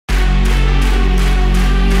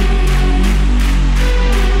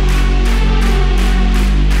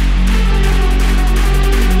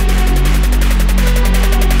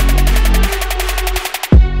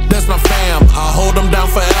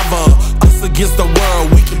against the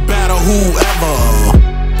world, we can battle whoever.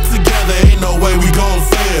 Together ain't no way we gon'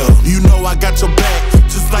 fail. You know I got your back,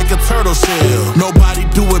 just like a turtle shell. Nobody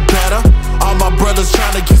do it better. All my brothers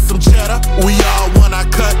tryna get some cheddar. We all want I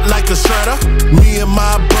cut like a shredder. Me and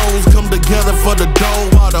my bros come together for the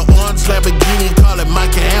dough. While the orange Lamborghini call it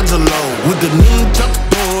Michelangelo. With the ninja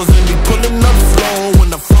doors and be pulling up slow.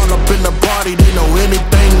 When I fall up in the party, they know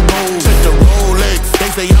anything goes. Check the Rolex, they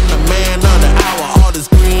say I'm the man of the hour. All this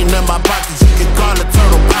green in my pockets, you can call it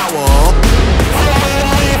turtle power.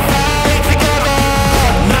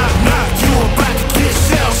 Knock, knock, you about to get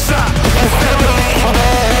shell shot.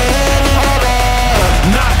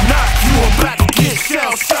 Knock, knock, you about to get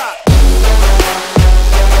shell shot.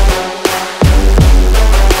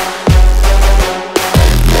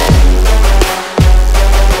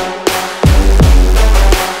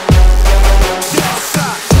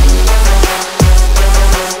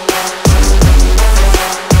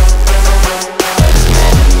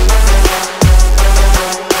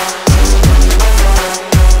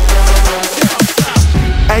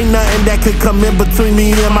 That could come in between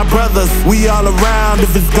me and my brothers. We all around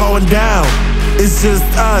if it's going down. It's just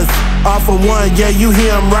us, all for one, yeah, you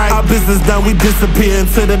hear him right. Our business done, we disappear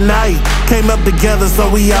into the night. Came up together,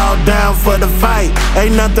 so we all down for the fight.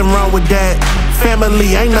 Ain't nothing wrong with that.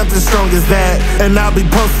 Family, ain't nothing strong as that. And I'll be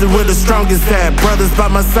posted with the strongest at. Brothers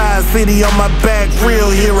by my side, city on my back,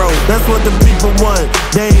 real hero. That's what the people want.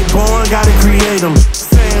 They ain't born, gotta create them.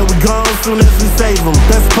 Saying we gone soon as we save them.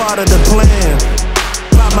 That's part of the plan.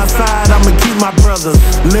 By my side, I'ma keep my brothers.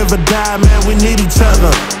 Live or die, man, we need each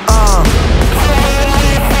other.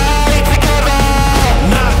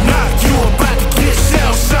 Knock, knock, you about to get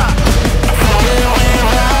shell shot.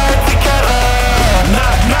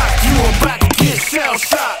 Knock, knock, you about to get shell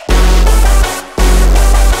shot.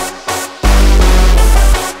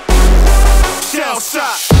 Shell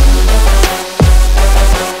shot.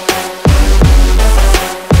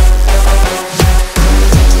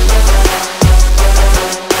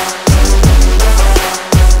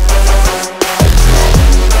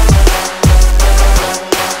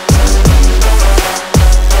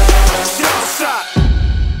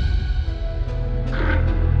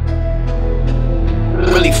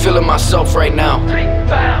 Feeling myself right now. Panda.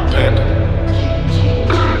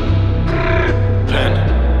 Panda.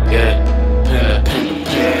 Yeah. Panda, panda,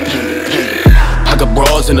 panda, panda. I got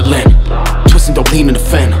bras in Atlanta, twisting dope lean in the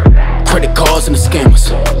phantom. Credit cards and the scammers,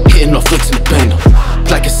 hitting off flicks in the bando.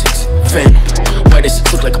 Black as 6, phantom. White as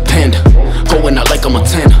 6, look like a panda. Going out like a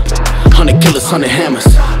Montana. 100 killers, 100 hammers.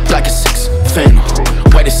 Black as 6, phantom.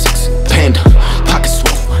 White as 6, panda. Pockets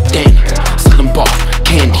swole, dandy. Selling bar,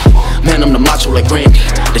 candy. Man, I'm the macho like Randy.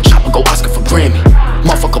 The chopper go Oscar for Grammy.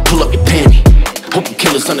 Motherfucker, pull up your panty. Hope you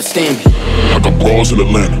killers understand me. I got bras in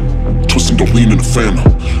Atlanta, twisting dope lean in the phantom.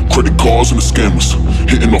 Credit cards and the scammers,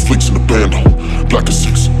 hitting off flicks in the bando. Black as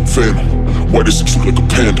 6, phantom. White as 6, look like a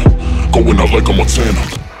panda. Going out like a Montana.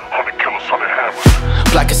 100 killers, 100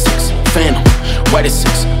 hammers. Black as 6, phantom. White as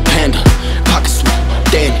 6, panda. Pockets swole,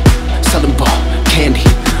 dandy. Selling bar, candy.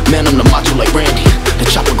 Man, I'm the macho like Randy. The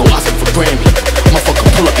chopper go Oscar for Grammy. Motherfucker,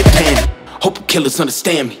 pull up your panty. Hope you killers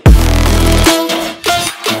understand me.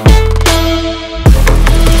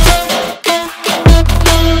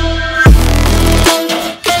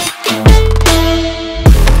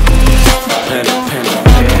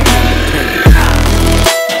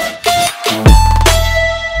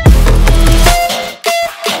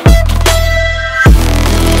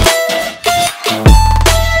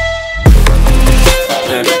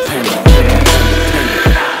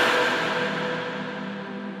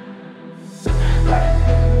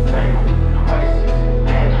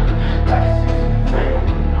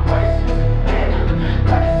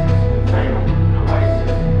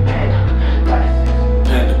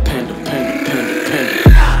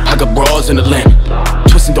 In Atlanta,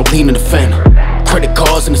 twisting dope lean in the phantom. Credit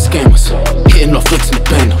cards and the scammers, hitting off flicks in the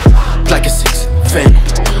bando. Black as 6, phantom.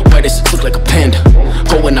 White as 6, look like a panda.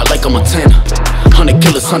 Going out like a Montana. 100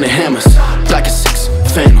 killers, 100 hammers. Black as 6,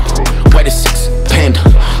 phantom. White as 6, panda.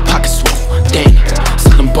 Pockets swole, dandy.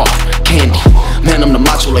 Selling bar, candy. Man, I'm the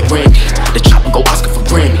macho like Randy. The chopper go Oscar for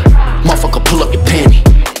Grammy. Motherfucker, pull up your panty.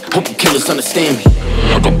 Hope you killers understand me.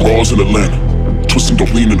 I got bras in Atlanta, twisting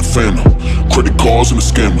dope lean in the phantom. Credit cards and the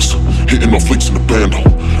scammers, hitting off flicks in the bando.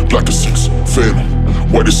 Black as 6, phantom.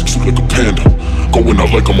 White as 6, look like a panda. Going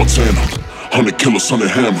out like a Montana. 100 killers,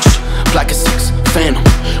 100 hammers. Black as 6, phantom.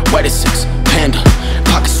 White as 6, panda.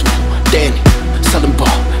 Pockets swole, dandy. Selling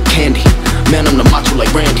bar, candy. Man, I'm the macho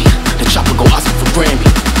like Randy. The chopper go Oscar for Grammy.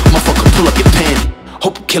 Motherfucker, pull up your panty.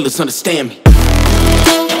 Hope you killers understand me.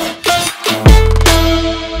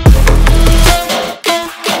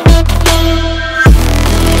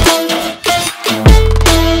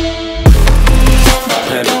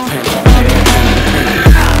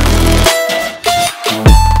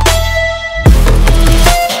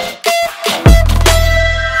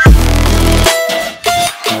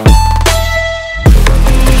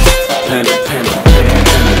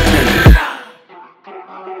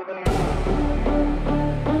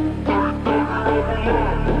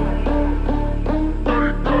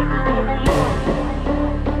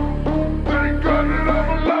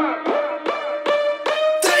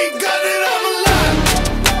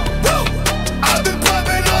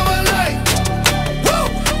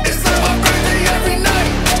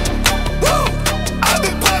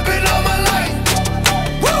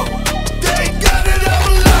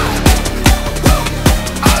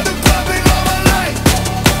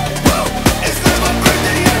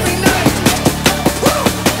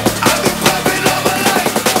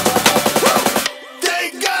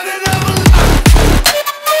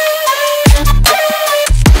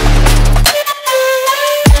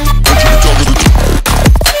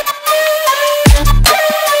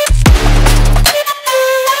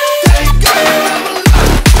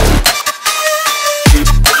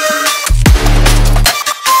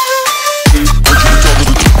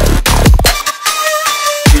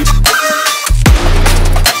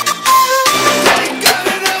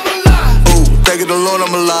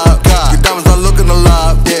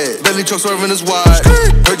 truck swerving is wide.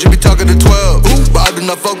 Heard you be talking to 12, but I do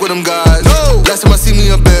not fuck with them guys. Last time I see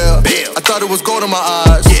me a bell, I thought it was gold in my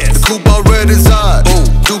eyes. The coupe all red inside.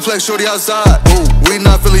 Duplex shorty outside. We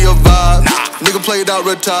not feeling your vibe. Nigga play it out,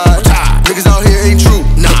 retired. Niggas out here ain't true.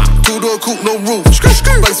 Two-door coupe, no roof.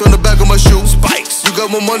 Spikes on the back of my shoes. You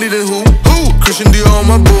got more money than who? Christian Dior on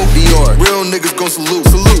my boo. Dior. Real niggas gon' salute.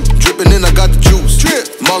 Drippin' in, I got the juice.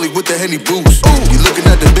 Molly with the Henny boost. You looking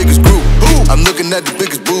at the biggest group. I'm looking at the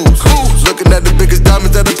biggest boobs. Looking at the biggest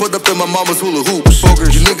diamonds that I put up in my mama's hula hoops.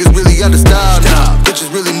 You niggas really got the style now.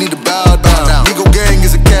 Bitches really need to bow down. Ego gang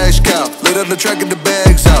is a cash cow. Laid on the track and the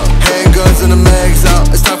bags out. Handguns and the mags out.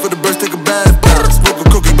 It's time for the birds, take a bath. Smoke a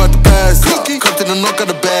cookie, bout to pass out. Come to the knock, got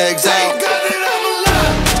the bags out.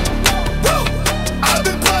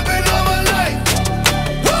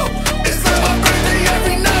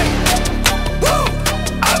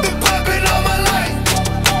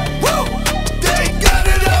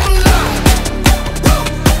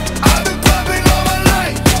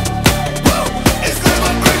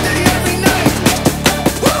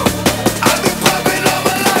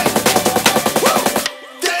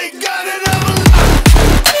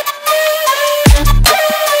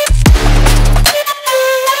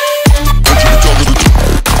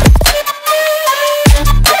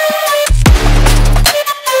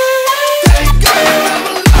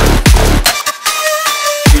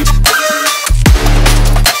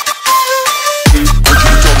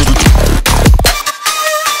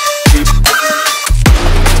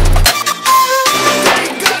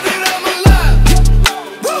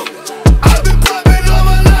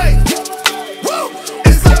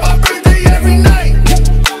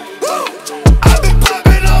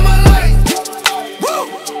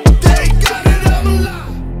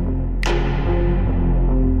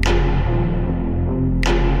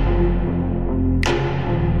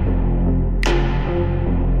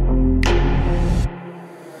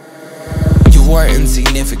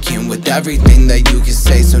 Insignificant with everything that you can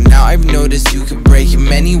say. So now I've noticed you can break in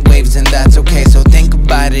many waves, and that's okay. So think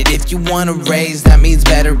about it. If you wanna raise, that means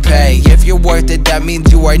better pay. If you're worth it, that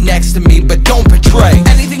means you are next to me, but don't betray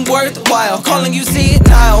anything worthwhile. Calling you, see it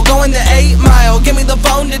now. Going the 8 mile, give me the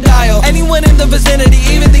phone to dial. Anyone in the vicinity,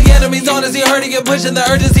 even the enemies, honestly hurting and pushing the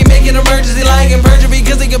urgency, making emergency, lying in perjury,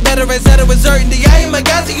 because they get better. I said it with certainty. I am a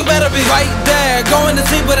guy, so you better be right there. Going to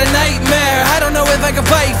sleep with a nightmare. I don't know if I can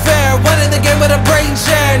fight fair. One in the game with a brain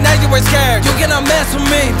share. Now you were scared. You cannot mess with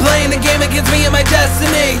me. Playing the game against me and my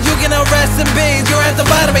destiny. You cannot rest in peace. You're at the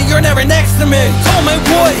bottom and you're never next to me. Told my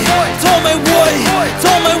boy, told my boy,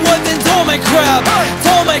 told my what, then told my crap.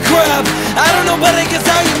 Told my crap. I don't know, but I guess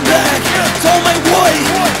I am back. Told my boy,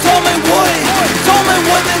 told my boy, told my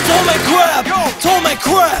what, then told my crap. Told my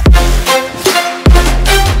crap.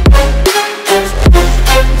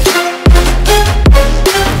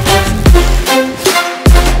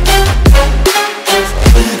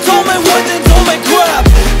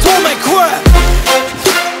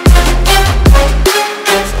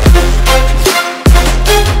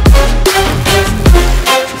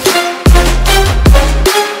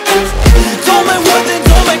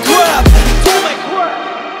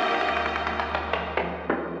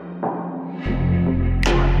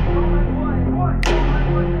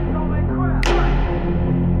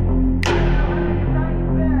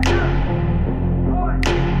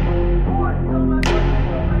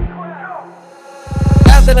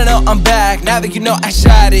 I'm back, now that you know I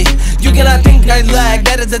shot it. You cannot think I lagged,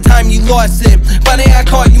 that is the time you lost it. Funny I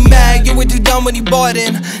caught you mad, you were too dumb when you bought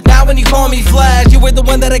in. Now when you call me Flash, you were the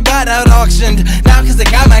one that I got out auctioned. Now cause I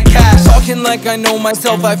got my cash. Talking like I know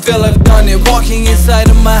myself, I feel I've done it. Walking inside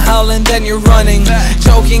of my hell and then you're running.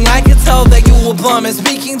 Joking, I can tell that you will plummet.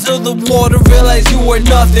 Speaking to the water, realize you were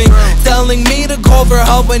nothing. Telling me to call for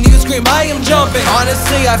help when you scream, I am jumping.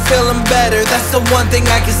 Honestly, I feel I'm better, that's the one thing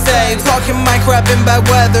I can say. Talking my crap in bad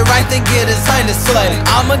weather, I think it is time to slay.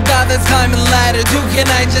 I'm a god that's climbing ladder. Dude, can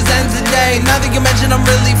I just end today? Now that you mention I'm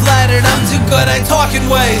really flattered, I'm too good at talking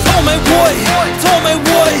ways. Told my boy, told my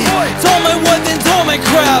boy, told my what, then told my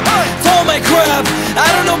crap. Told my crap, I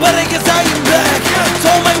don't know, but I guess I am back.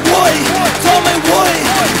 Told my boy, told my boy,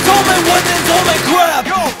 told my what, then told my crap.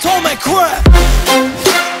 Told my crap.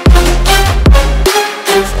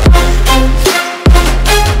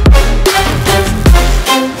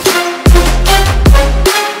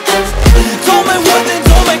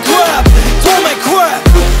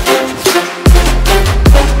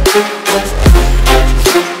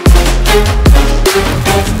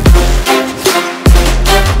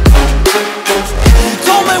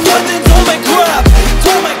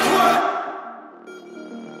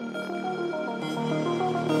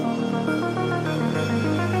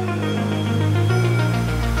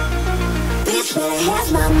 Bitch better have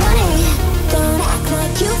my money. Don't act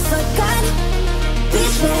like you forgot.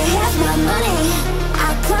 Bitch better have my money.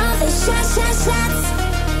 I call the shots.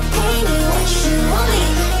 Pay me what you want me.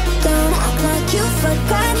 Don't act like you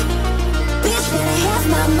forgot. Bitch better have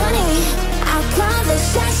my money. I call the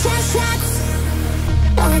shots.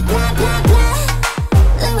 Blah blah blah blah.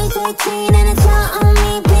 Let me 13 and it's all on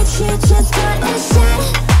me. Bitch, you just got a shot.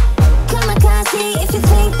 Kamikaze if you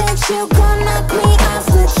think that you gon' knock me off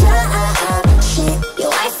the job. Shit, your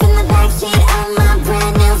wife in the backseat of my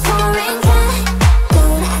brand new foreign car.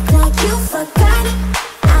 Don't act like you forgot.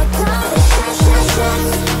 I call the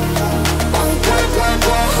shots. Blah blah blah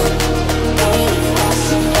blah. Hey, what's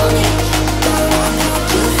you want it? Don't act like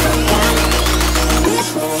you forgot. Bitch,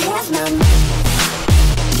 better have my money.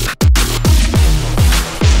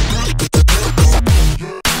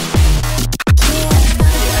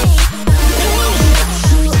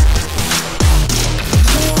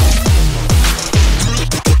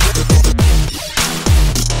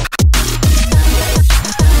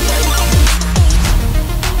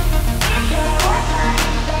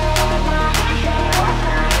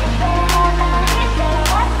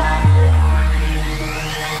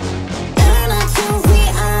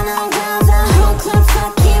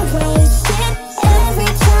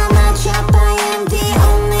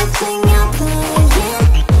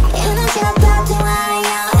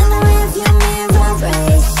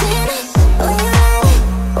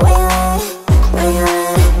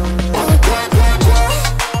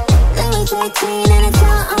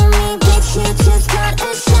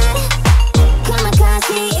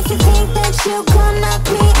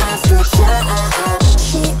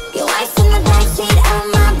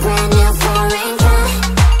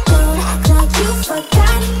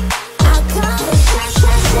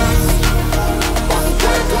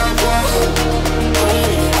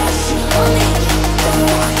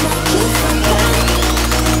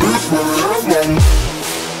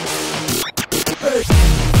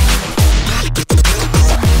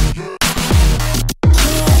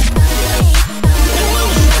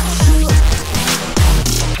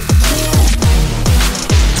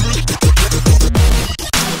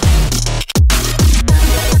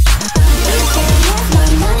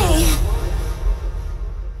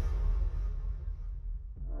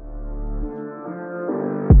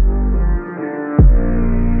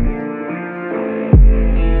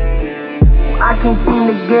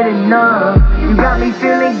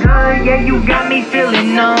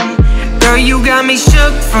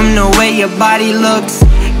 From the way your body looks,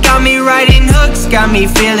 got me writing hooks, got me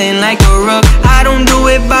feeling like a rook. I don't do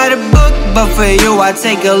it by the book, but for you I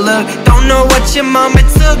take a look. Don't know what your mama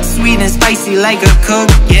took, sweet and spicy like a cook,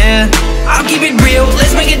 yeah. I'll keep it real,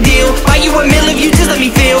 let's make a deal. Buy you a meal if you just let me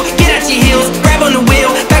feel. Get out your heels, grab on the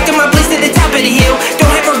wheel. Back to my place at the top of the hill.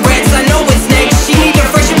 Don't have regrets, I know what's next. She need to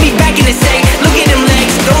freshen me back in the sack. Look at them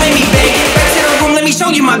legs, don't make me beg. Back to the room, let me show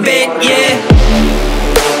you my bed, yeah.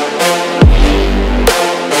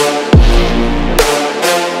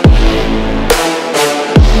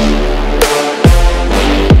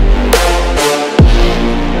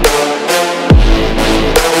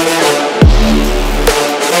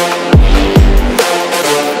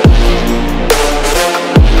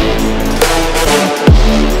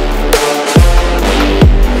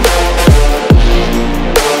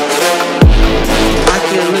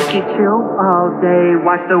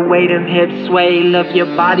 Watch the way them hips sway. Love your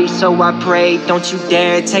body so I pray. Don't you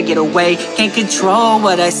dare take it away. Can't control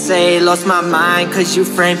what I say. Lost my mind cause you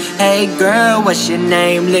frame. Hey girl, what's your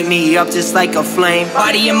name? Lit me up just like a flame.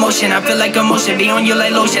 Body in motion, I feel like emotion. Be on you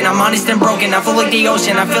like lotion. I'm honest and broken, I feel like the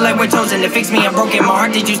ocean. I feel like we're chosen to fix me, I'm broken. My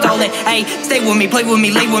heart that you stolen. Hey, stay with me, play with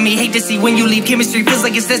me, lay with me. Hate to see when you leave, chemistry feels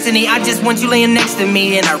like it's destiny. I just want you laying next to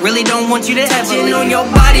me, and I really don't want you to touching on your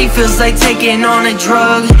body feels like taking on a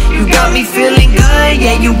drug. You got me feeling good,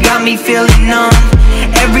 yeah, you got me feeling numb.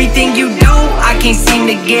 Everything you do, I can't seem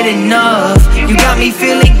to get enough. You got me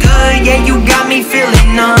feeling good, yeah, you got me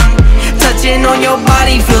feeling numb. Touching on your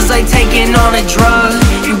body feels like taking on a drug.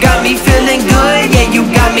 You got me feeling good, yeah, you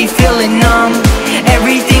got me feeling numb.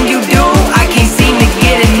 Everything you do, I can't seem to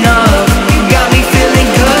get enough. You got me feeling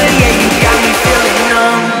good, yeah, you got me feeling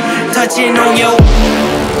numb. Touching on your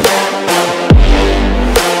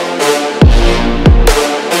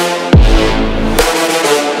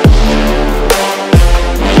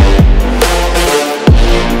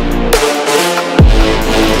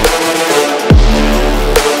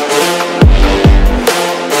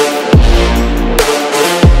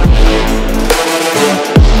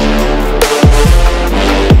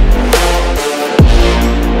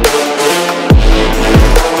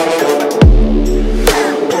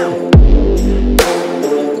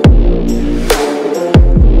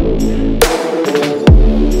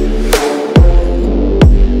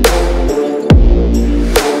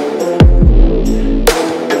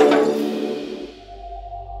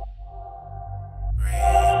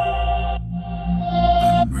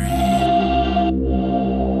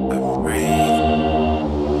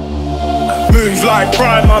Move like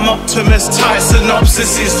Prime, I'm Optimus. Tight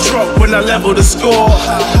synopsis drop when I level the score.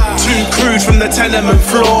 Too crude from the tenement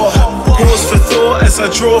floor. Pause for thought as I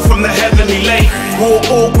draw from the heavenly lake. Walk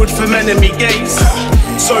awkward from enemy gates.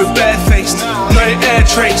 So barefaced, no air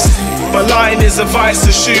trace. My line is a vice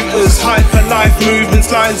of shooters. Hyper life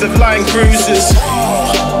movements, lines of line cruisers.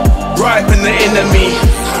 Ripen the enemy.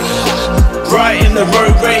 Right in the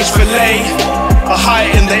road rage fillet. A height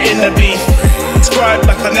in the N.E.B. Scribed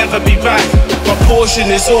like I'll never be back. My portion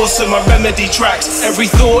is awesome, my remedy tracks. Every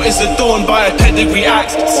thought is adorned by a pedigree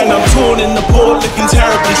act. And I'm torn in the port looking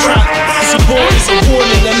terribly trapped. The support is a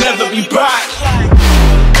warning, I'll never be back.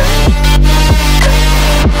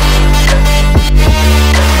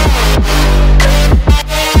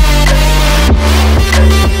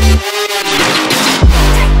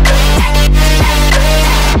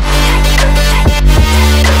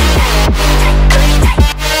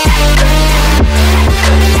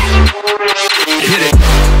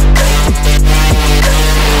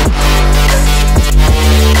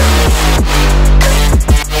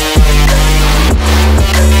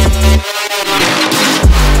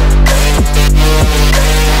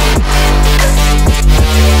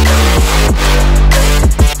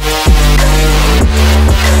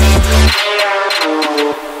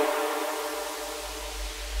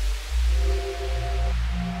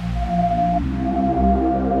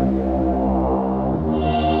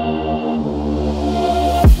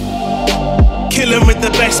 Killing with the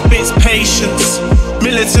best bits, patience.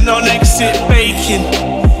 Militant on exit, baking.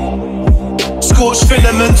 Scorched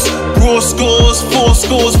filaments, raw scores, 4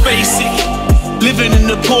 scores basic. Living in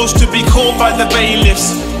the Porsche to be caught by the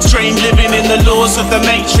bailiffs. Strange living in the laws of the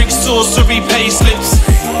matrix, sorcery payslips.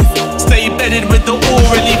 Stay bedded with the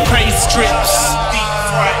orally praised strips. Deep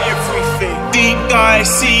fry everything. Deep guy,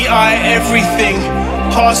 CI everything.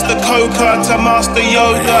 Past the coca to Master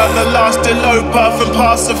Yoda, the last eloper from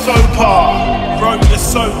past the faux pas. Road is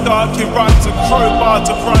so dark, it rhymes a crowbar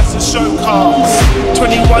to price and show cars.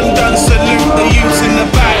 21 gun salute, the youths in the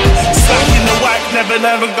back. Slack in the whack,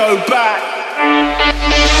 never go back.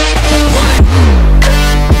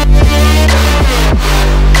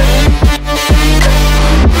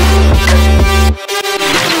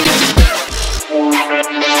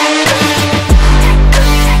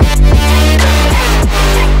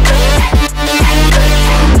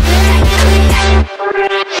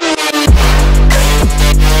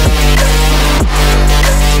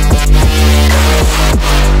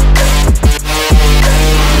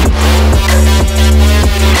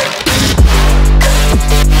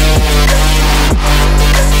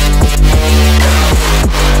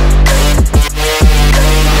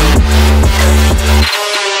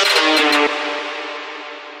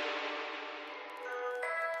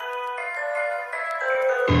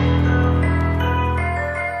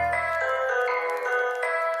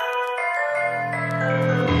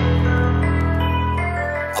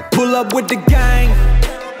 Pull up with the gang.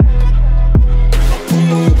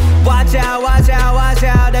 Watch out, watch out, watch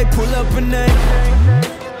out. They pull up and they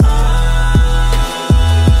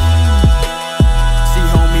see,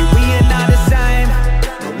 homie, we ain't not the same.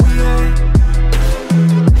 No, we ain't.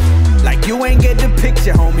 Like you ain't get the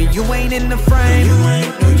picture, homie. You ain't in the frame. No, you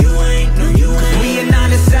ain't, no, you ain't, no, you ain't. We ain't not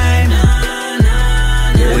the same.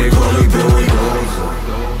 Yeah, they call me bulldozer,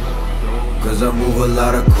 cause I move a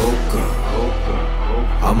lot of coca.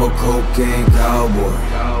 I'm a cocaine cowboy.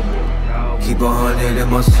 Keep 100 in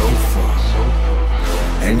my sofa.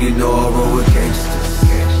 And you know I roll with gangsters.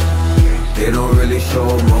 They don't really show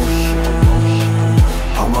emotion.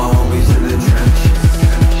 All my homies in the trenches.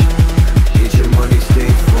 Get your money,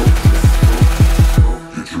 stay focused.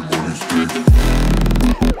 Get your money, stay focused.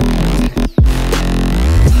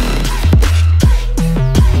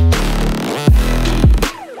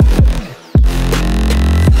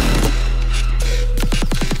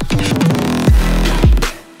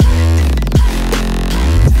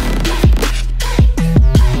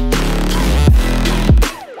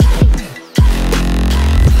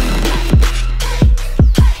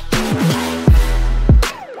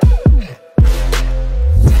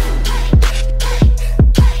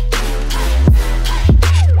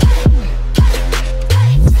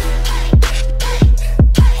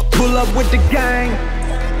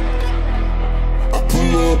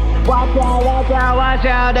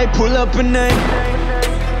 They pull up and they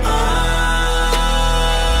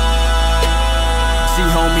see,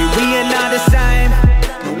 homie, we ain't not the same.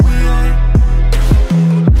 No, we ain't.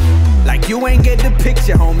 Like you ain't get the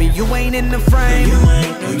picture, homie. You ain't in the frame. No, you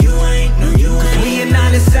ain't, no, you ain't, no, you ain't. We ain't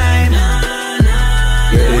not the same.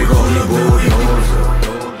 Yeah, they call me bulldozer,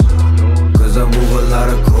 cause I move a lot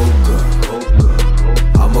of coca.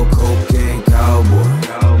 I'm a cocaine cowboy.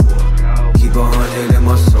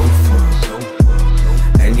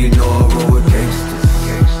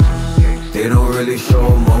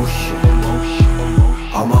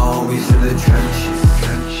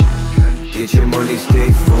 Get your money, stay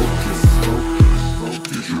focused.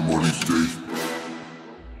 Get your money, stay.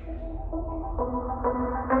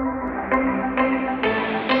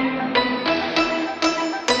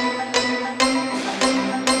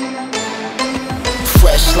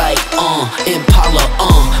 Fresh like, Impala,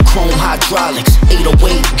 chrome hydraulics,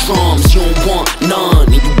 808 drums, you don't want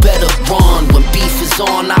none, and you better run. When beef is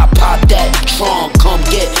on, I pop that trunk, come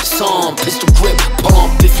get some, pistol grip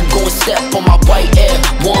pump, if you gon' step on my white Air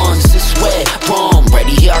Ones, it's wet rum,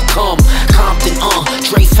 ready, here I come, Compton,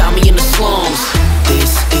 Dre found me in the slums.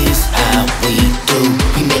 This is how we do,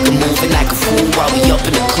 we make a move and act a fool while we up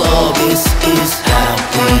in the club. This is how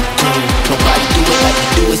we do, nobody do it like we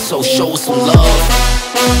do it, so show us some love.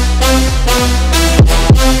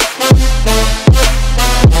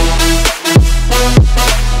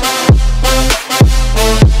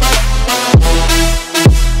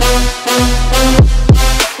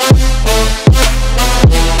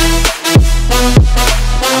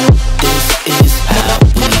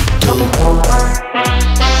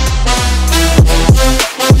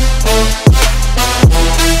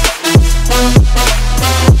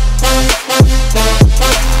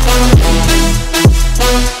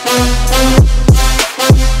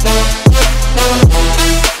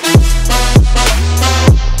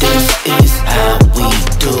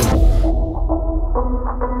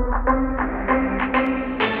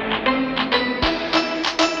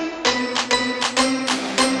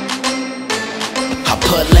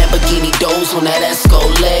 On that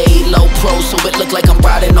Escalade, low pro, so it look like I'm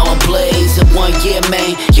riding on blades. In 1 year,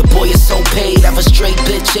 man, your boy is so paid. Have a straight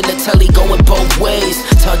bitch in the telly going both ways.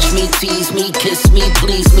 Touch me, tease me, kiss me,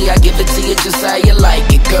 please me. I give it to you just how you like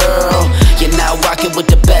it, girl. You're now rocking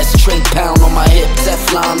with the best. Straight pound on my hip,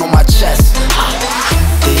 Teflon on my chest.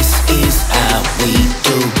 This is how we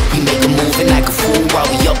do. We make a move and act a fool while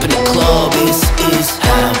we up in the club. This is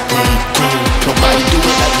how we do. Nobody do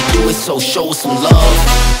it like we do it, so show us some love.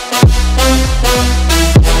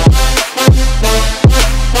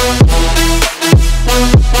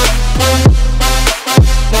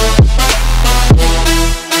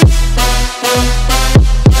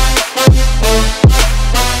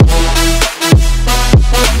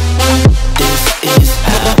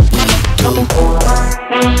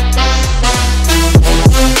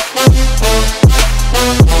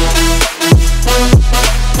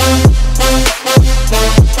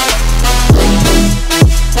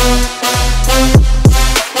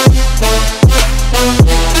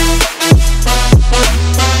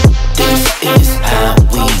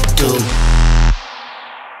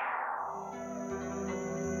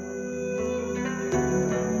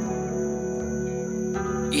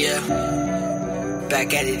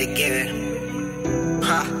 Back at it again.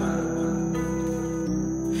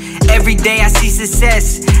 Every day I see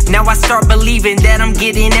success. Now I start believing that I'm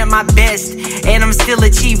getting at my best, and I'm still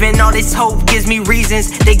achieving. All this hope gives me reasons.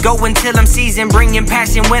 They go until I'm seasoned, bringing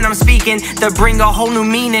passion when I'm speaking. They bring a whole new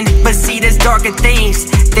meaning. But see, there's darker things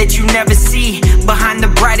that you never see. Behind the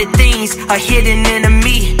brighter things, a hidden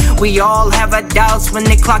enemy. We all have our doubts when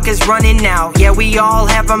the clock is running out. Yeah, we all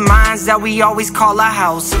have our minds that we always call our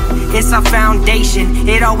house. It's our foundation.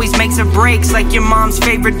 It always makes or breaks, like your mom's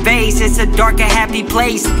favorite vase. It's a dark, a happy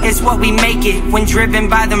place. It's what we make it when driven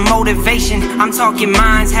by the motivation. I'm talking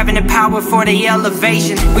minds having the power for the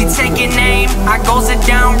elevation. We taking aim, our goals are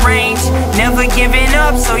downrange. Never giving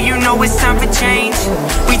up, so you know it's time for change.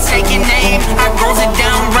 We taking aim, our goals are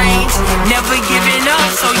downrange. Never giving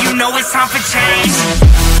up, so you know it's time for change.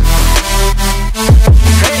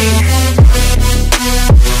 Hey,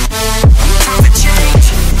 time for change.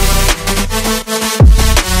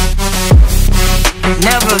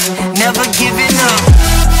 Never giving up.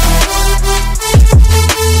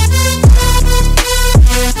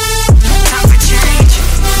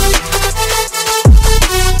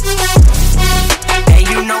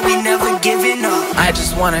 I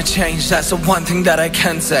just wanna change, that's the one thing that I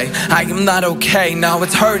can say. I am not okay, now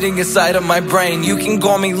it's hurting inside of my brain. You can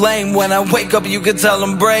call me lame, when I wake up you can tell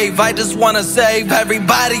I'm brave. I just wanna save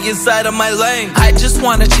everybody inside of my lane. I just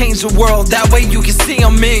wanna change the world, that way you can see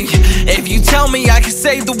on me. If you tell me I can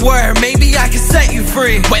say the word, maybe I can set you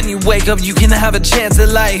free. When you wake up you can have a chance at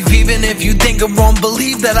life. Even if you think I'm wrong,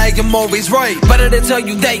 believe that I am always right. Better to tell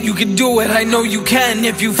you that you can do it, I know you can.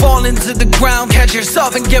 If you fall into the ground, catch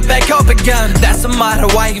yourself and get back up again. That's the motto,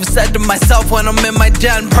 I I've said to myself when I'm in my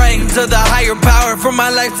den, praying to the higher power for my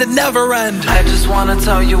life to never end. I just wanna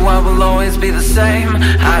tell you I will always be the same.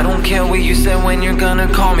 I don't care what you say when you're gonna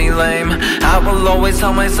call me lame. I will always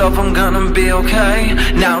tell myself I'm gonna be okay.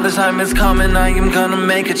 Now the time is coming, I am gonna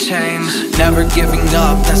make a change. Never giving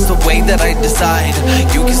up, that's the way that I decide.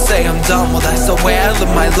 You can say I'm done, well that's the way I live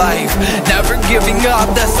my life. Never giving up,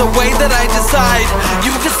 that's the way that I decide.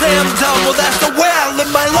 You can say I'm done, well that's the way I live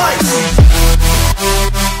my life.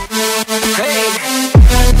 Hey,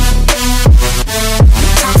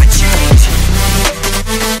 time for change.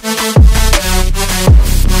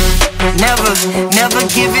 Never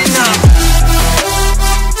giving up.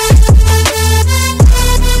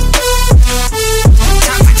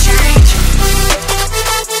 Time for change.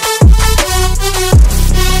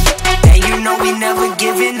 And you know we never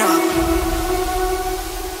giving up.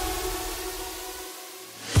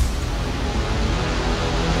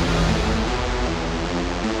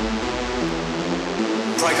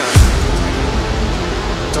 Prokyon.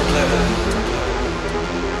 Dark level.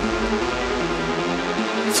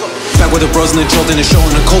 Back with the bros and the children, the show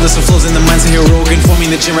and the coldest of flows in the minds of heroic, informing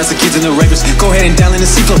the gym rats, the kids and the ravers. Go ahead and dial in the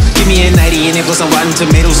C-flow. Give me a 90 and plus I'm rotten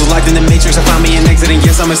tomatoes. Was locked in the matrix, I found me an exit, and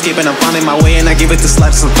yes I'm escaping. I'm finding my way and I give it the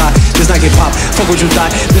slaps of thought. Does not get pop, fuck what you thought.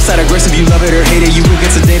 This side aggressive, you love it or hate it. You will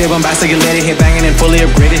get sedated, bombastic and let it hit banging and fully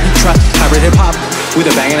upgraded. Try hybrid hip hop with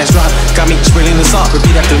a bang and a drop. Got me spilling the salt,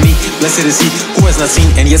 repeat after me. Blessed is he who has not seen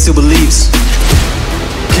and yet still believes.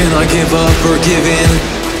 Can I give up or give in?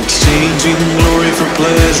 Exchanging glory for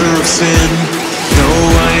pleasure of sin. No,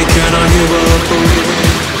 I cannot give up or give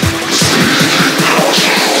in.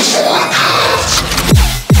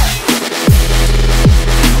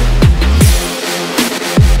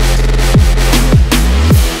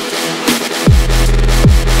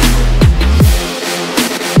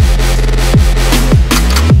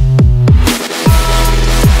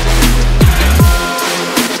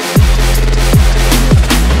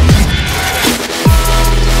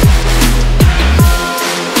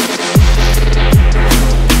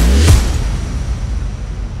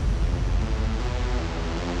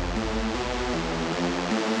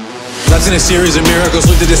 In a series of miracles,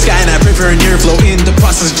 looked at the sky and I pray for a near flow. In the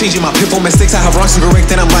process of changing my pitfall mistakes, I have wrongs and correct,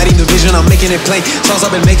 and I'm writing the vision, I'm making it plain. Songs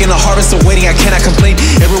I've been making, a harvest of waiting, I cannot complain.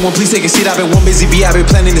 Everyone please take a seat, I've been one busy bee, I've been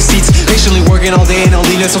planting the seeds. Patiently working all day and all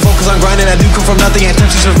leaning, so focus on grinding. I do come from nothing, at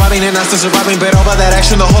times to surviving and not still surviving. But all by that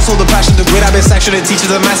action, the hustle, the passion, the grit I've been sanctioned. It teaches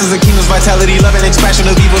the masses the kingdom's vitality, love and expansion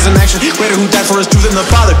of evils in action. Greater who died for us, truth and the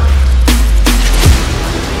Father.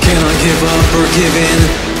 Can I give up or give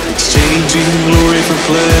in? Exchanging glory for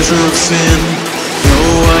pleasure of sin. No,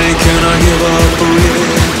 I cannot give up or give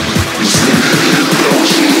in.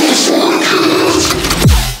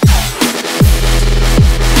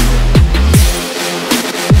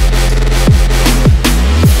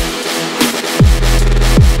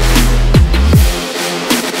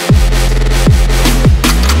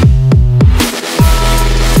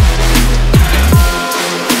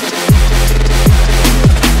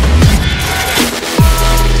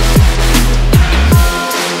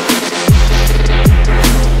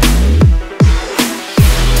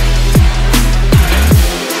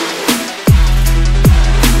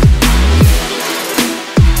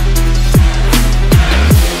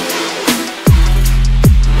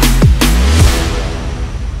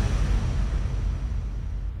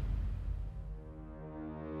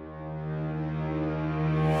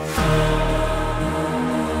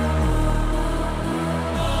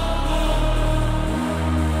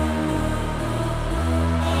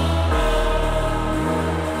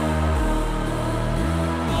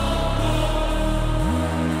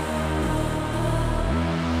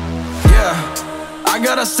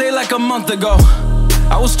 Gotta say, like a month ago,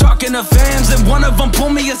 I was talking to fans and one of them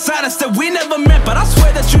pulled me aside and said we never met, but I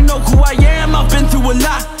swear that you know who I am. I've been through a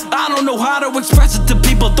lot, I don't know how to express it to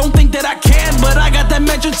people. Don't think that I can, but I got that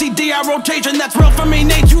emergency DI rotation. That's real for me,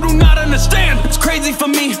 Nate, you do not understand. It's crazy for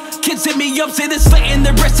me, kids hit me up, say they're slating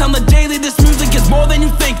their wrists on the daily. This music is more than you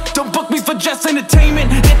think, don't book me for just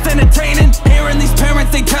entertainment. It's entertaining, hearing these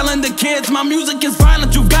parents, they telling the kids my music is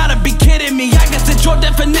violent, you gotta be kidding me. I guess it's your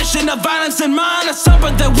definition of violence and mine, or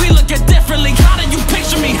something that we look at differently. How do you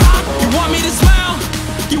picture me, huh? You want me to smile?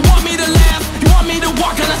 You want me to laugh? You want me to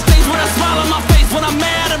walk on the stage with a smile on my face when I'm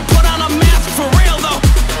mad and put on a mask? For real though,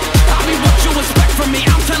 I'll be what you expect from me.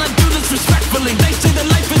 I'm trying to do this respectfully. They say that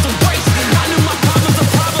life is a race, I knew my problems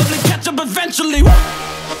would probably catch up eventually.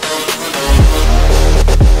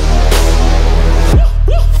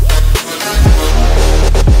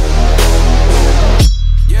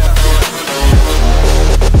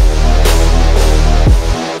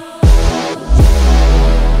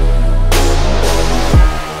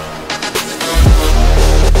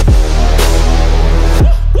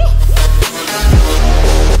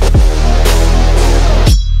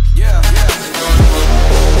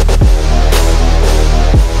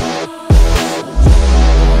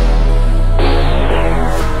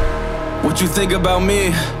 think about me,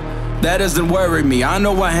 that doesn't worry me. I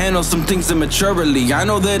know I handle some things immaturely. I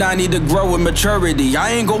know that I need to grow in maturity.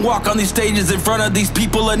 I ain't gonna walk on these stages in front of these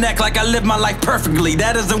people and act like I live my life perfectly.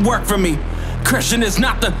 That doesn't work for me. Christian is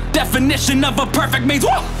not the definition of a perfect means.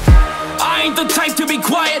 Whoa! I ain't the type to be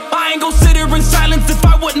quiet. I ain't gon' sit here in silence if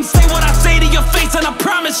I wouldn't say what I say to your face. And I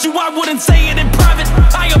promise you I wouldn't say it in private.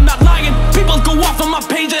 I am not lying. People go off on my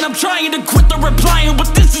page and I'm trying to quit the replying,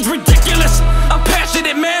 but this is ridiculous. I'm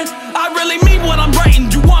passionate, man. I really mean what I'm writing.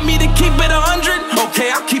 You want me to keep it 100?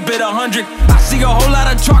 Okay, I'll keep it 100. I see a whole lot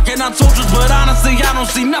of chalking on socials, but honestly I don't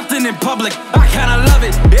see nothing in public. I kinda love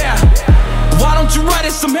it, yeah. Why don't you write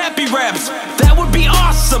us some happy raps? That would be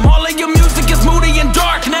awesome. All of your music is moody and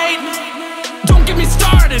dark, Nate. Don't get me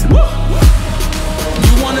started. Woo!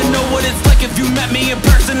 You wanna know what it's like if you met me in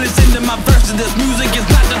person? Listen to my verses. This music is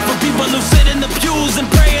not just for people who sit in the pews and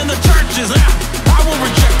pray in the churches. I won't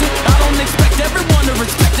reject it. I don't expect everyone to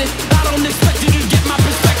respect it. I don't expect you to get my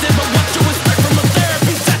perspective, but what you expect from a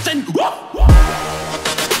therapy session? Woo!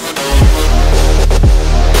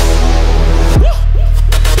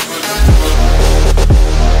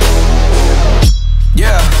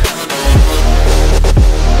 Yeah.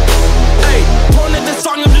 Hey, point at this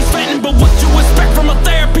song, I'm just venting, but what you expect from a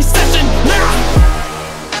therapy session? Nah.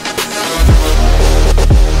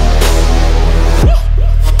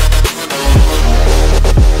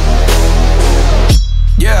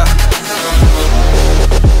 Yeah.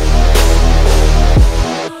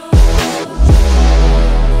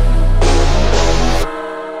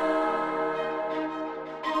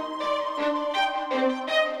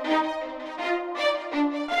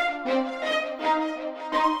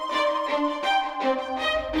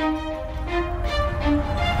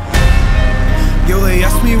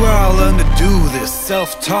 Where I learned to do this,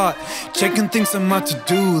 self-taught, checking things on my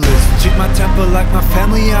to-do list. Treat my temper like my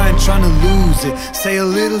family, I ain't trying to lose it. Say a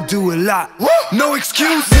little, do a lot, no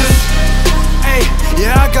excuses. Hey,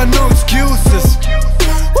 yeah, I got no excuses.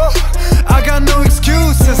 Woo, I got no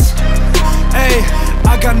excuses. Hey,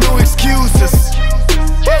 I got no excuses.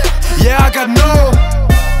 Yeah, I got no.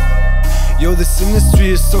 Yo, this industry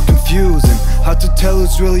is so confusing. Hard to tell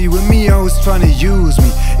who's really with me or who's trying to use me.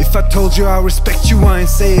 If I told you I respect you, I ain't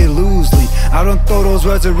say it loosely. I don't throw those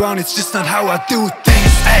words around, it's just not how I do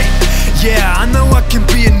things. Hey, yeah, I know I can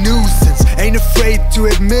be a nuisance. Ain't afraid to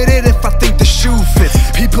admit it if I think the shoe fits.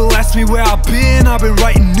 People ask me where I've been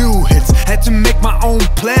writing new hits. Had to make my own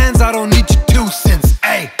plans, I don't need your 2 cents.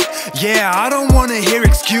 Hey, yeah, I don't wanna hear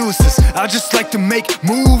excuses. I just like to make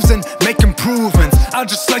moves and make improvements. I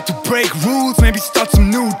just like to break rules, maybe start some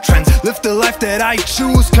new trends. Live the life that I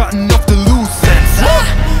choose, cutting off the loose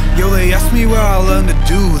ends. Yo, they ask me where I learned to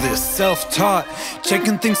do this, self-taught,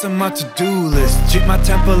 checking things on my to-do list. Treat my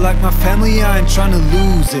temper like my family, I ain't trying to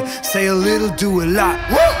lose it. Say a little, do a lot,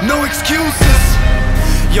 no excuses.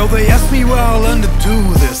 Yo, they ask me where I learned to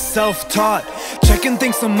do this, self-taught, checking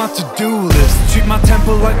things on my to-do list. Treat my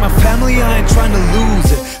temper like my family, I ain't trying to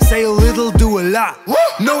lose it. Say a little, do a lot,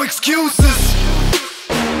 no excuses.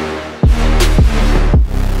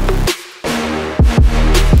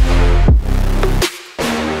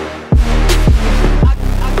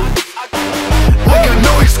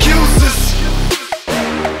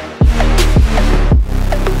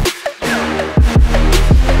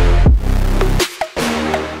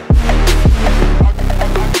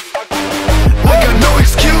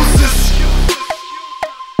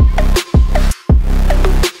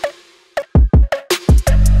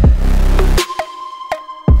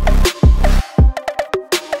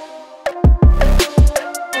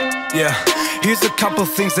 Yeah, here's a couple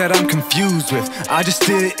things that I'm confused with. I just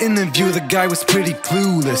did an interview, the guy was pretty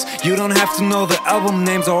clueless. You don't have to know the album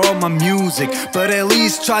names or all my music, but at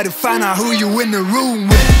least try to find out who you in the room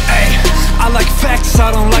with. Ay, I like facts,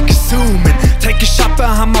 I don't like assuming. Take a shot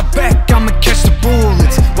behind my back, I'ma catch the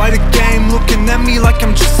bullets. Why the game looking at me like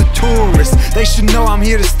I'm just a tourist? They should know I'm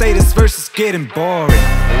here to stay, this verse is getting boring.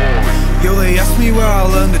 Yo, they ask me where I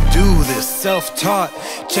learned to do this, self-taught,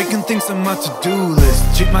 checking things on my to-do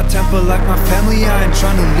list. Treat my temper like my family, I ain't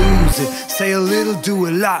trying to lose it. Say a little, do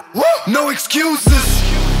a lot, no excuses.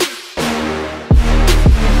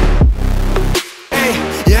 Hey,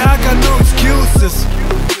 yeah, I got no excuses.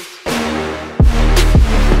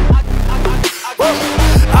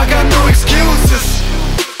 I got no excuses.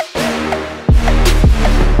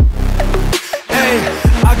 Hey,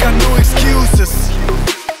 I got no excuses.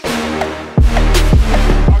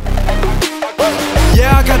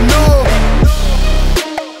 Yeah, I got no.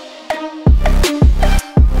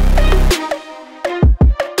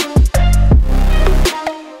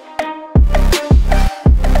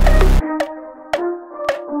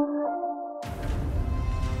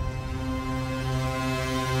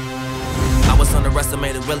 was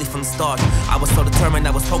underestimated really from the start. I was so determined,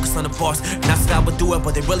 I was focused on the bars, and I said I would do it,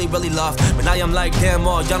 but they really laughed. But now I'm like, damn,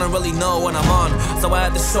 y'all don't really know what I'm on, so I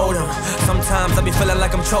had to show them. Sometimes I be feeling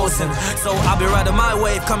like I'm chosen, so I'll be riding my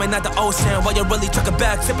wave, coming at the ocean, while you're really trucking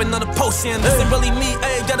back, sipping on the potion. This ain't really me,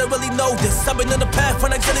 ayy, gotta really know this. I've been on the path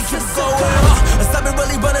when I gotta keep going. I've been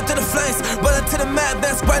really running to the flames, running to the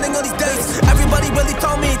madness, grinding on these days. Everybody really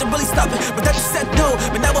told me to really stop it, but that just said no.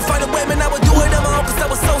 But now I find a way, man, I would do it on my own, cause I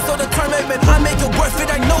was so determined, man. I make it worth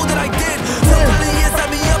it, I know that I did. So many years I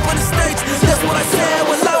be up on the stage, that's what I said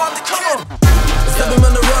when I'm the kid. Cause I've been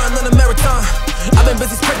on the run, on the marathon. I've been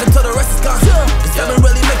busy sprinting till the rest is gone. Cause I've been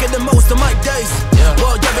really making the most of my days.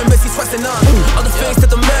 Well, I've been busy stressing on all the things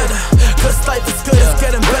that don't matter, cause life is good, it's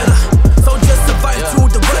getting better. So just survive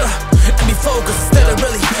through the weather and be focused instead of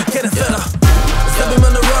really getting better. Cause I've been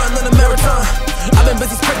on the run, on the marathon. I've been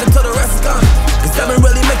busy sprinting till the rest is gone. Cause I've been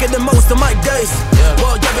really making the most of my days.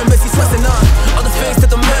 Well, I've been busy stressing on all the things that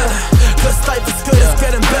don't matter, cause life is good, it's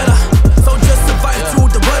getting better. So just survive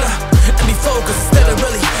through the weather and be focused instead of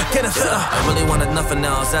really getting better. I really wanted nothing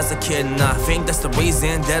else as a kid, and I think that's the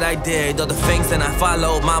reason that I did all the things that I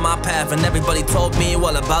followed my path. And everybody told me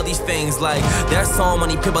all about these things, like there's so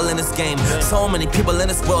many people in this game, so many people in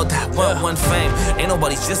this world that want one fame. Ain't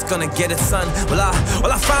nobody's just gonna get it, son. Well,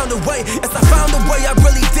 I found a way, yes, I found a way. I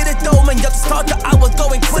really did it though, man. At the start that I was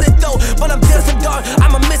going quit it though, but I'm dancing dark,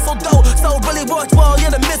 I'm a missile though. So really worked well,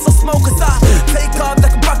 yeah, the missile smoke, cause I take off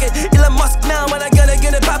like a rocket. Elon Musk now, and I gotta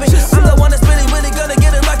get it poppin'. I'm the one that's really gonna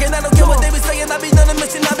get it rockin'. I don't care what they be saying, I be on a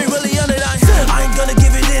mission, I be really on it. I ain't gonna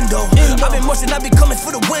give it in though. I be motion, I be coming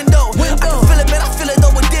through the window. I can feel it, man, I feel it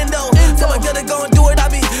though within though. So I gotta go and do it,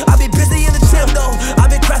 I be busy in the gym though. I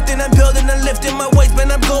be crafting and building and lifting my weights,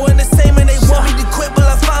 man, I'm going the same. And they want me to quit, but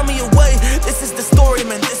I find me a way. This is the story,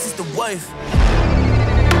 man, this is the wave.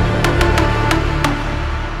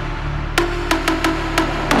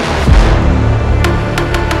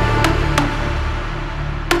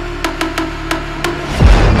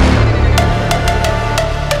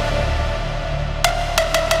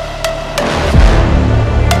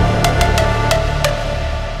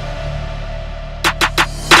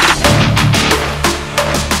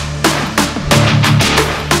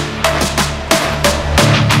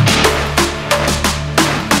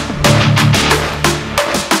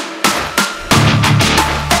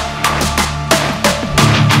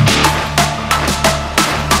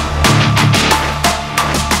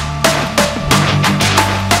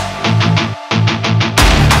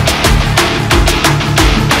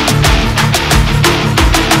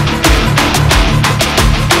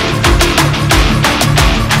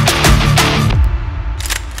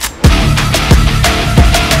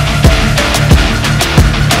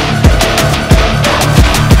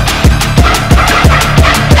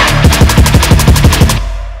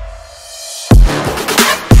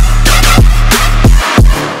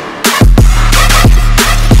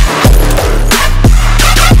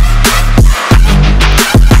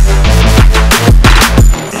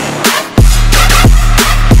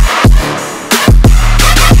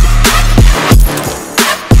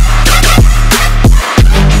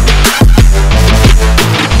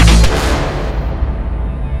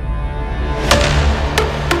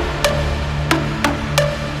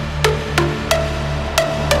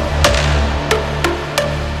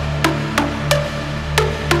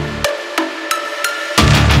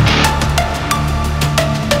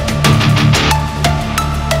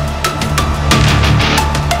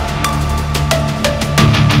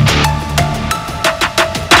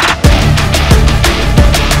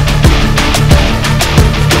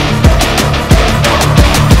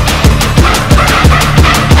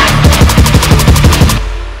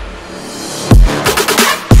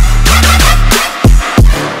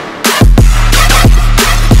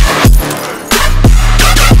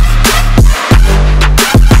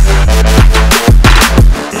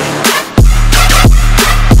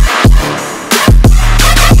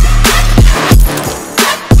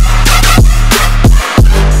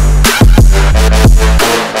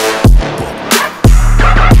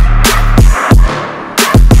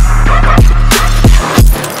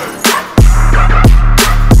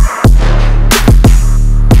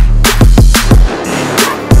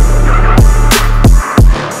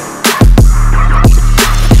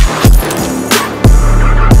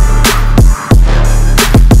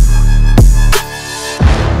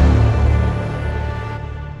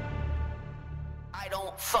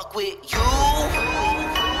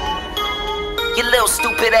 You little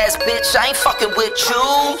stupid ass bitch, I ain't fucking with you.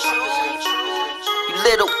 You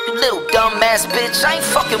little dumb ass bitch, I ain't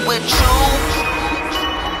fucking with you.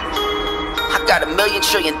 I got a million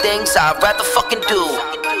trillion things I'd rather fucking do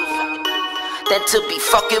than to be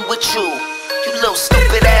fucking with you. You little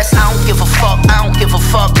stupid ass, I don't give a fuck, I don't give a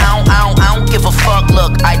fuck, I don't give a fuck.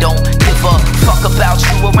 Look, I don't give a fuck about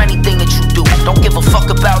you or anything that you do. Don't give a fuck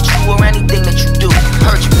about you or anything that you do.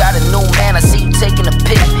 Heard you got a new man, I see you taking a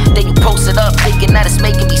pic. Then you post it up thinking that it's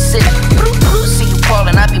making me sick. See you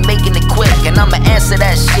calling, I be making it quick. And I'ma answer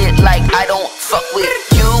that shit like I don't fuck with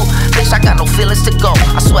you. Bitch, I got no feelings to go.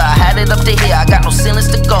 I swear I had it up to here, I got no ceilings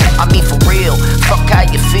to go. I mean for real, fuck how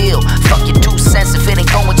you feel. Fuck your 2 cents if it ain't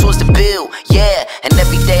going towards the bill. Yeah, and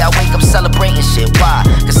every day I wake up celebrating shit. Why?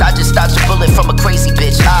 Cause I just dodged a bullet from a crazy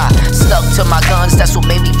bitch. I stuck to my guns, that's what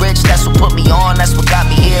made me rich. That's what put me on, that's what got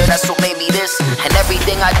me here. That's what made me this. And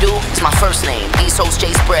everything I do is my first name. These hoes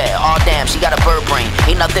chase bread. Aw damn, she got a bird brain.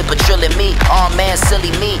 Ain't nothing but drilling me. Aw man,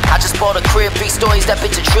 silly me. I just bought a crib, 3 stories, that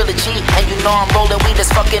bitch a trilogy. And you know I'm rolling weed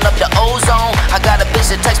that's fucking up the ozone. I got a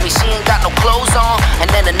bitch that text me, she ain't got no clothes on.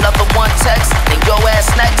 And then another one text, then your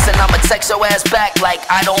ass next. And I'ma text your ass back like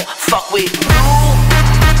I don't fuck with you.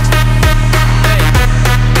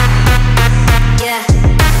 Yeah.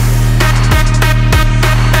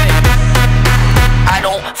 I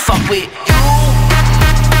don't fuck with you.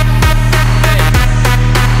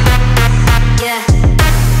 Yeah.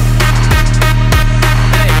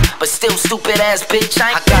 But still stupid ass bitch,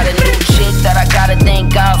 I got a new chick that I gotta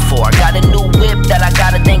thank God for. I got a new whip that I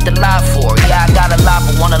gotta thank the lot for. Yeah, I got a lot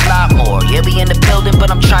but want a lot more. Yeah, we in the building but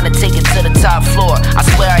I'm trying to take it to the top floor. I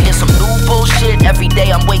swear I hear some new bullshit every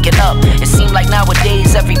day I'm waking up. It seems like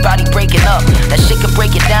nowadays everybody breaking up. That shit can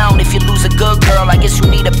break it down if you lose a good girl. I guess you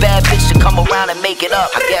need a bad bitch to come around and make it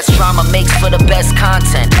up. I guess trauma makes for the best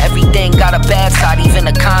content. Everything got a bad side, even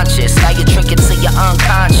the conscious. Now you're drinking till you're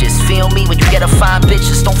unconscious. Feel me? When you get a fine bitch,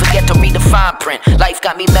 just don't forget to read the fine print. Life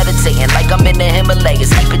got me meditating like I'm in the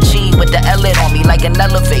Himalayas. Keep it G with the L-lit on me like an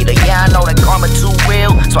elevator. Yeah, I know that karma too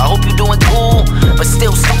real, so I hope you doing cool. But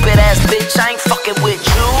still stupid ass bitch, I ain't fucking with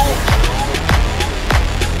you.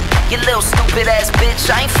 You little stupid ass bitch,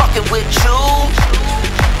 I ain't fucking with you.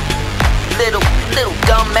 Little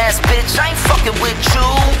dumb ass bitch, I ain't fucking with you.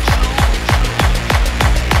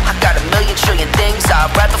 I got a million trillion things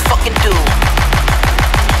I'd rather fucking do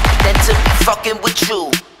than to be fucking with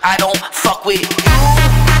you. I don't fuck with you.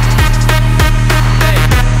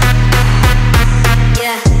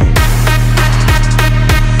 Yeah.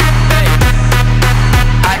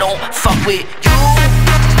 I don't fuck with you.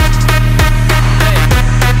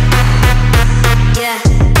 Yeah.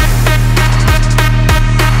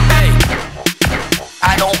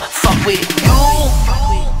 I don't fuck with you.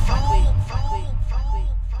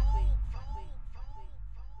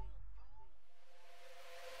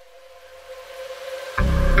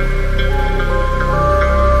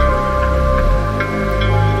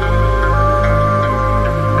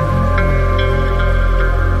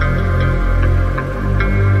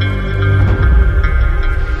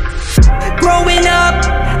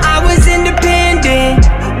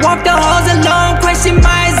 Walk the halls alone, question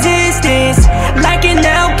my existence. Like an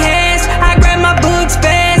outcast, I grab my books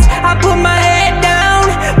fast. I put my head down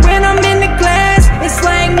when I'm in the class. It's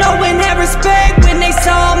like no one had respect when they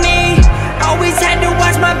saw me. Always had to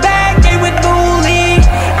watch my back, they would bully.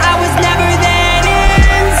 I was never that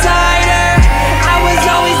insider, I was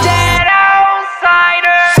always that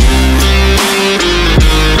outsider.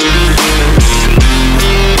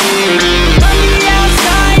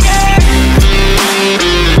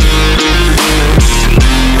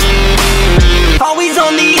 Always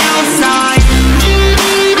on the outside.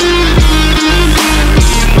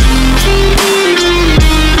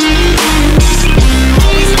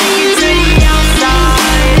 Always thinking to the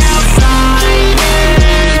outside, yeah.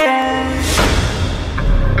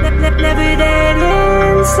 Never that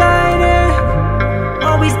insider,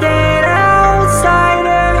 always that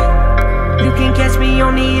outsider. You can catch me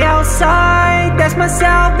on the outside, that's my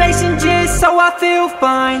salvation just so I feel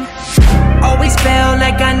fine. Always felt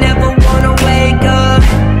like I never wanna wake up.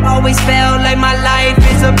 Always felt like my life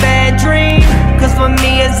is a bad dream. Cause for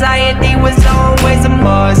me anxiety was always a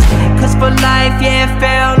must. Cause for life, yeah, it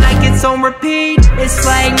felt like it's on repeat. It's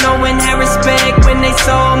like no one had respect when they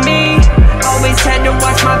saw me. Always had to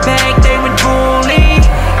watch my back, they would bully.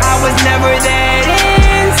 I was never that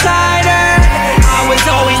insider, I was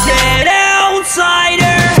always that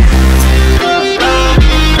outsider.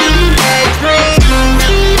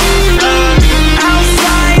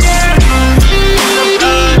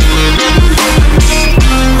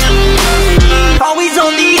 Always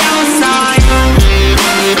on the outside.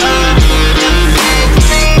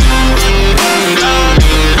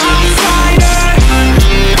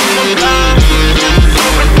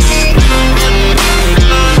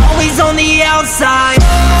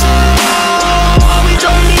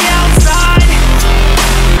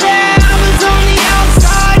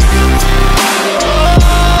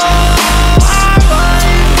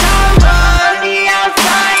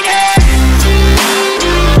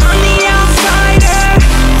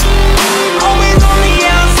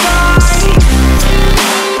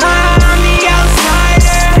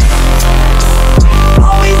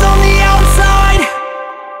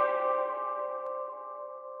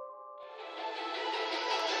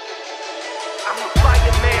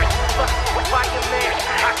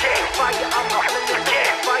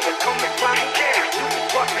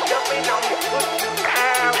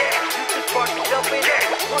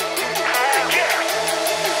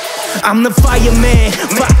 I'm the fireman,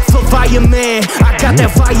 fight for fireman. I got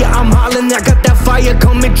that fire, I'm hollering, I got that fire,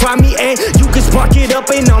 come and try me and you can spark it up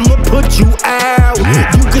and I'ma put you out.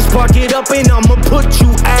 You can spark it up and I'ma put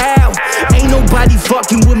you out. Ain't nobody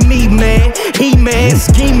fucking with me, man. He man,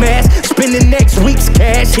 ski mask, spending next week's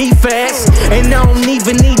cash, he fast. And I don't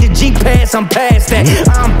even need a G-Pass, I'm past that.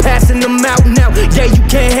 I'm passing them out now, yeah, you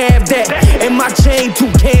can't have that. And my chain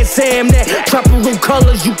too, can't say I'm that. Tropical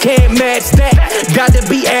colors, you can't match that. Gotta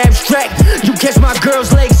be abstract. You catch my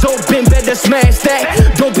girl's legs open, better smash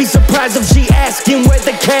that. Don't be surprised if she asking where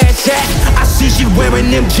the cash at. I see she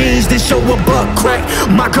wearing them jeans that show a butt crack.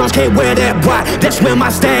 My girls can't wear that, why? That's where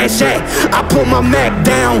my stash at. I put my Mac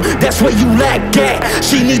down, that's where you lack at.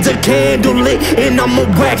 She needs a candle lit, and I'ma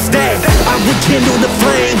wax that. I rekindle the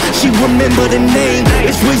flame, she remember the name.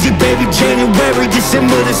 It's WAYVEE, baby, January,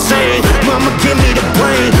 December the same. Mama, give me the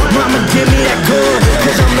brain, mama, give me that gun,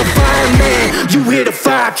 cause I'm the fireman, you hear the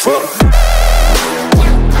fire truck.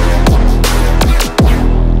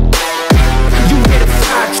 You hear the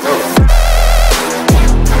fire truck.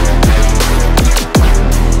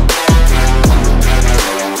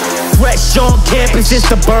 Fresh on campus, it's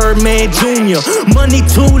the Birdman Jr. Money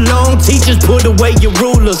too long, teachers put away your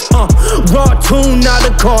rulers. Raw tune, not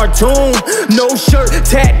a cartoon. No shirt,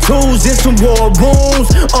 tattoos, and some war wounds.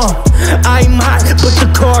 I'm hot, but the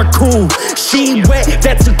car cool. She wet,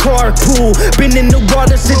 that's a carpool. Been in the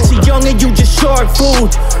water since you're young and you just shark food.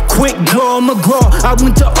 Quick draw, McGraw, I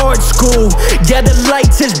went to art school. Yeah, the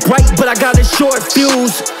lights is bright, but I got a short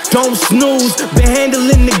fuse. Don't snooze, been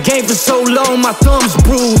handling the game for so long, my thumb's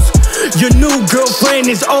bruised. Your new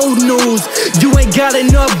girlfriend is old news. You ain't got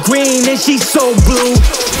enough green and she's so blue.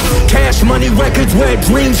 Cash Money Records where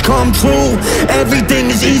dreams come true.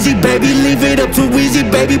 Everything is easy, baby, leave it up to Weezy,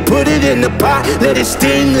 baby. Put it in the pot, let it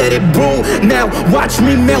steam, let it brew. Now watch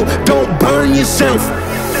me melt, don't burn yourself.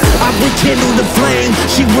 I rekindle the flame,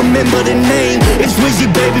 she remember the name. It's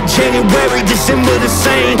WAYVEE, baby, January, December the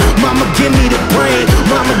same. Mama, give me the brain,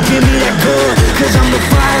 mama, give me that gun, cause I'm the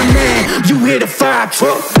fireman, you hear the fire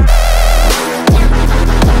truck.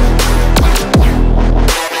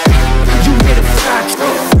 You hear the fire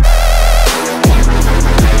truck.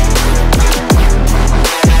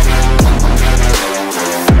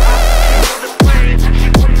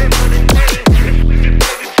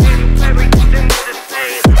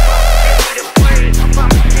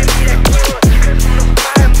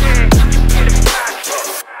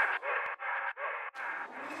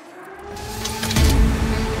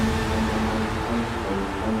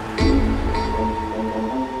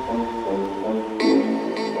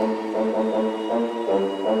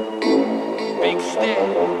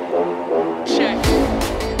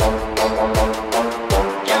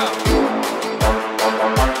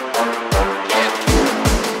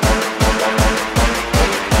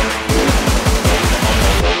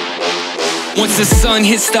 Once the sun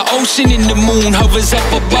hits the ocean and the moon hovers up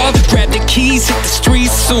above, grab the keys, hit the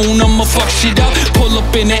streets soon, I'ma fuck shit up. Pull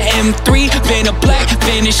up in an M3, van of black,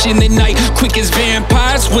 vanish in the night, quick as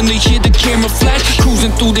vampires when they hear the camera flash.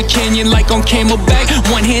 Cruising through the canyon like on Camelback,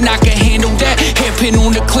 one hand I can handle that, hairpin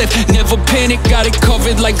on the cliff, never panic, got it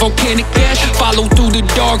covered like volcanic ash. Follow through the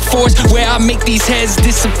dark forest where I make these heads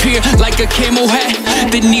disappear like a camel hat.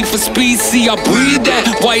 The need for speed, see I breathe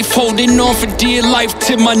that. Wife holding on for dear life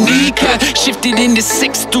to my kneecap. Shifted into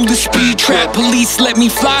 6 through the speed trap. Police let me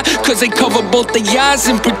fly, cause they cover both the eyes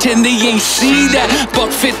and pretend they ain't see that.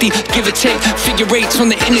 $150, give or take, figure eights on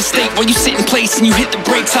the interstate. While you sit in place and you hit the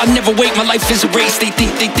brakes, I never wait, my life is a race. They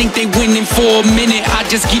think they winning for a minute, I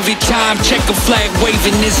just give it time. Check a flag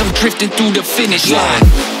waving as I'm drifting through the finish line.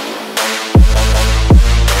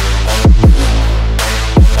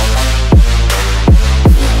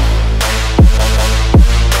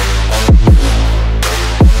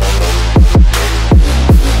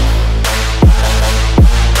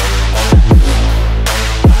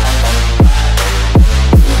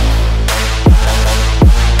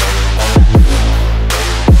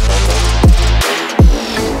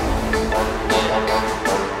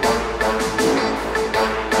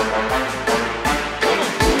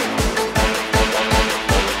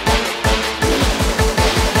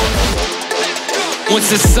 Once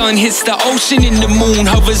the sun hits the ocean and the moon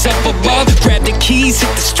hovers up above, grab the keys, hit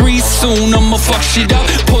the streets soon, I'ma fuck shit up.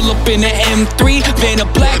 Pull up in an M3, van of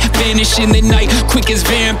black, vanish in the night, quick as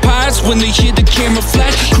vampires when they hear the camera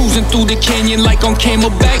flash. Cruising through the canyon like on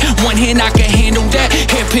Camelback, one hand I can handle that,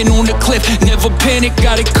 hairpin on the cliff, never panic,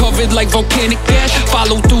 got it covered like volcanic ash.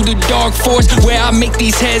 Follow through the dark forest where I make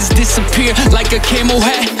these heads disappear like a camel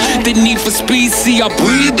hat. The need for speed, see I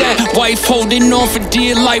breathe that. Wife holding on for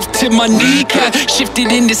dear life to my kneecap. Shifted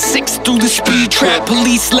Drifted into 6 through the speed trap.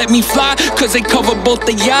 Police let me fly, cause they cover both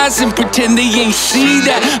the eyes and pretend they ain't see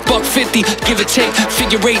that. $150, give or take,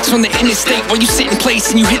 figure eights on the interstate. While you sit in place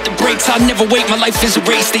and you hit the brakes, I never wait, my life is a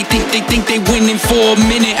race. They think they winning for a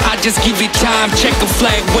minute, I just give it time. Check a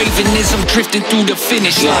flag waving as I'm drifting through the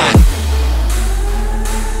finish line.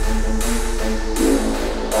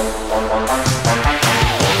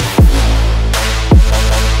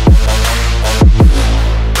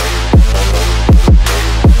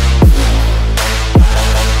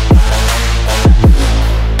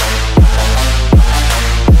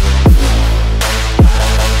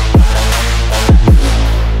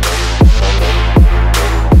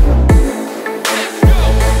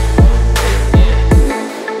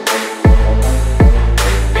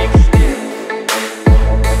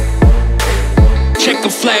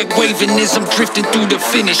 Flag waving as I'm drifting through the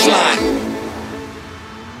finish line.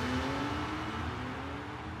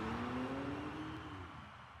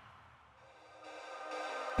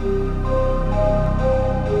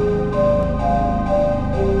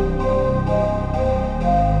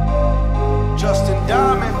 Justin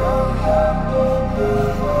Diamond.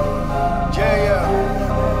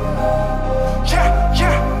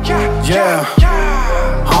 Yeah.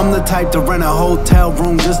 I'm the type to rent a hotel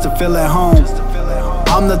room just to feel at home.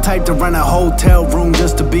 I'm the type to rent a hotel room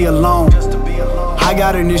just to be alone. I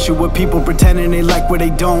got an issue with people pretending they like what they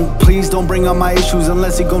don't. Please don't bring up my issues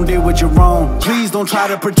unless you gon' deal with your own. Please don't try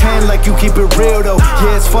to pretend like you keep it real though.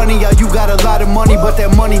 Yeah, it's funny how you got a lot of money, but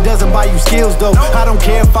that money doesn't buy you skills though. I don't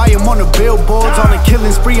care if I am on the billboards, on a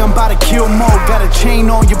killing spree, I'm about to kill more. Got a chain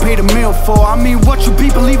on, you paid a meal for. I mean, what you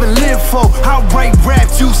people even live for? I write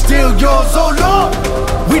raps, you steal yours, oh Lord.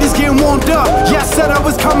 We just getting warmed up. Yeah, I said I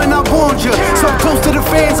was coming, I warned you. So close to the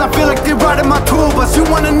fans, I feel like they're riding my tour bus. You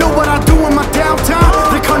wanna know what I do in my downtime?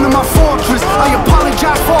 They come to my fortress. I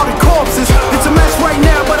apologize for all the corpses. It's a mess right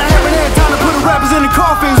now, but I haven't had time to put the rappers in the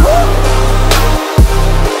coffins. Woo!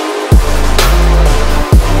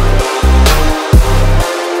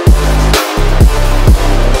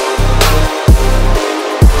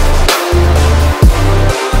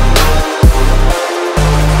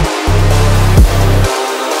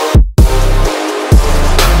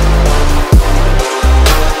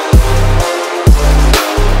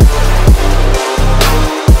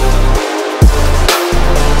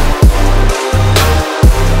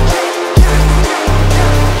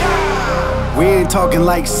 Talking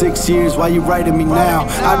like 6 years, why you writing me now?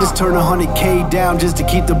 I just turned 100K down just to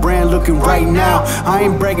keep the brand looking right now. I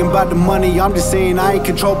ain't bragging about the money, I'm just saying I ain't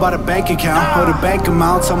controlled by the bank account or the bank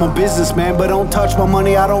amounts. I'm a businessman, but don't touch my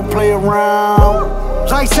money, I don't play around.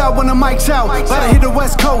 Lights out when the mic's out, about to hit the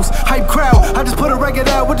West Coast, hype crowd. I just put a record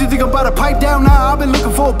out, what do you think about a pipe down now? I've been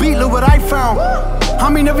looking for a beat, look what I found. I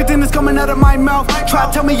mean everything that's coming out of my mouth. Try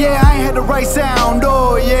to tell me, yeah, I ain't had the right sound.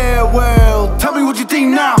 Oh yeah, well, tell me what you think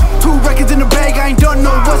now. 2 records in the bag, I ain't done no.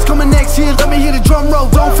 What's coming next year? Let me hear the drum roll.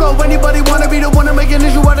 Don't flow, anybody wanna be the one to make an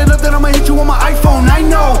issue out of nothing? I'ma hit you on my iPhone. I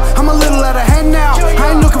know, I'm a little out of hand now. I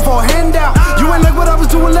ain't looking for a handout. You ain't like what I was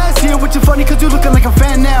doing last year, which is funny cause you looking like a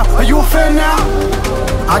fan now. Are you a fan now?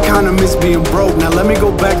 I kinda miss being broke, now let me go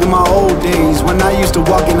back to my old days when I used to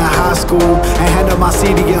walk into high school and hand up my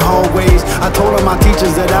CD in hallways. I told all my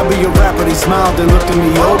teachers that I'd be a rapper, they smiled and looked at me,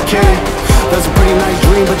 okay. That's a pretty nice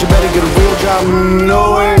dream, but you better get a real job,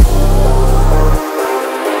 no way.